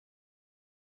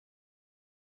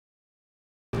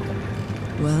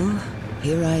Well,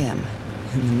 here I am,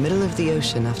 in the middle of the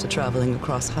ocean after traveling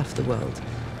across half the world.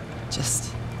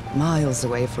 Just miles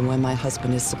away from where my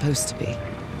husband is supposed to be.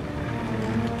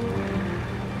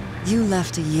 You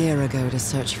left a year ago to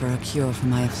search for a cure for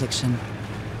my affliction.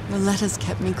 Your letters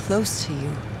kept me close to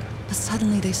you, but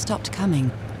suddenly they stopped coming.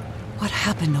 What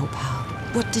happened, Opal?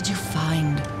 What did you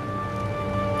find?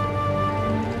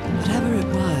 Whatever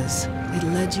it was, it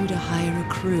led you to hire a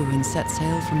crew and set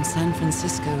sail from San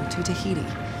Francisco to Tahiti.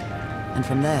 And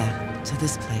from there to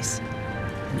this place,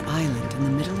 an island in the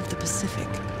middle of the Pacific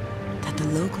that the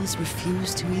locals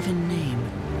refuse to even name.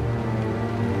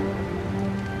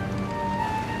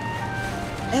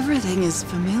 Everything is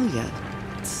familiar.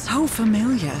 So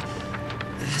familiar.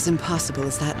 As impossible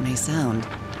as that may sound.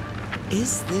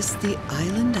 Is this the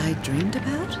island I dreamed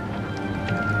about?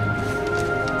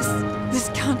 This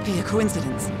can't be a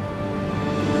coincidence.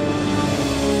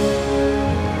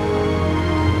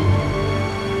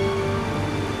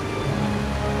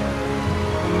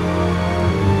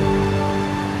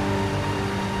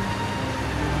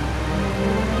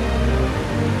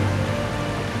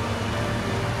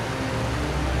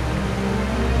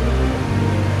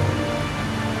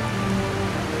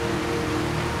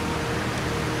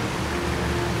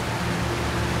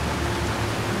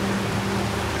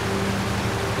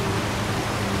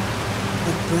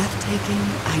 Breathtaking,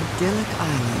 idyllic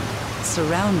island,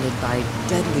 surrounded by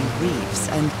deadly reefs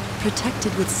and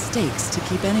protected with stakes to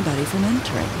keep anybody from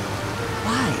entering.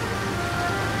 Why?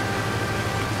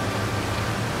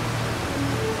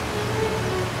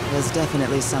 There's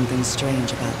definitely something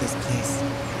strange about this place.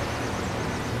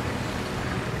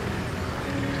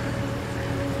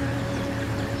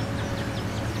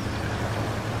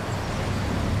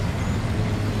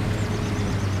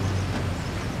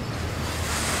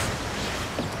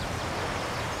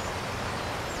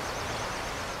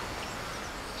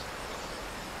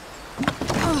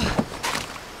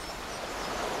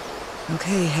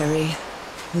 Okay, Harry.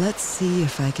 Let's see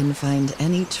if I can find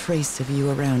any trace of you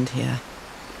around here.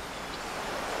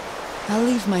 I'll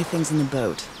leave my things in the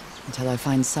boat until I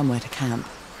find somewhere to camp.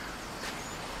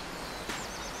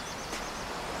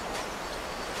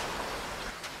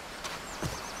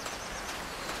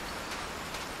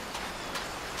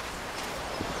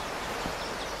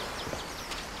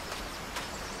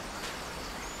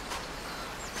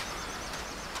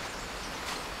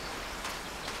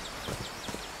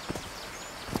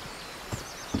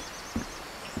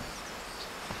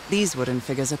 These wooden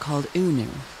figures are called Unu.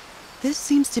 This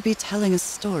seems to be telling a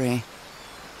story.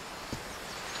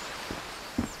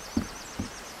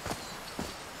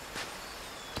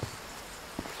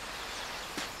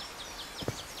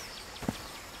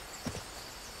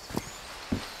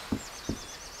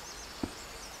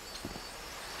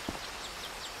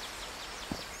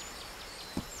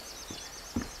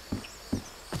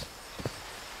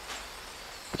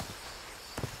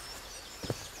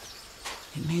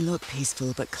 It may look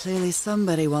peaceful, but clearly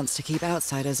somebody wants to keep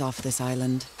outsiders off this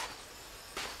island.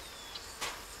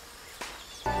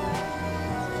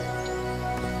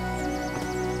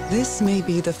 This may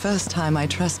be the first time I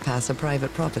trespass a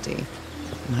private property.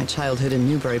 My childhood in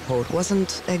Newburyport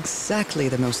wasn't exactly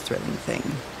the most thrilling thing.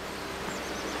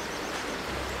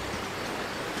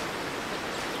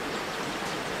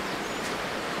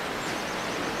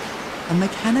 A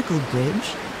mechanical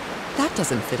bridge? That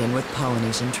doesn't fit in with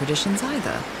Polynesian traditions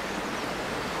either.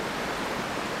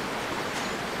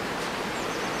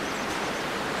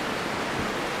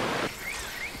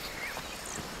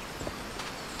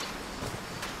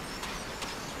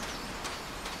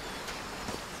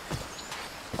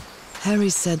 Harry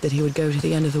said that he would go to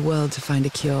the end of the world to find a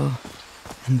cure.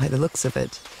 And by the looks of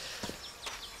it,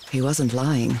 he wasn't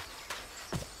lying.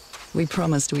 We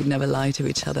promised we'd never lie to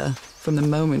each other from the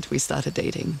moment we started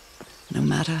dating, no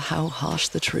matter how harsh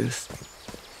the truth.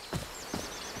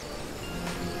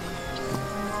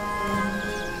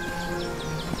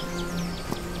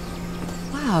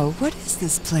 Wow, what is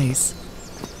this place?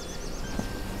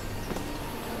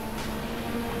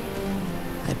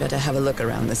 I'd better have a look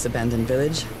around this abandoned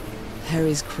village.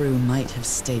 Harry's crew might have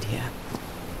stayed here.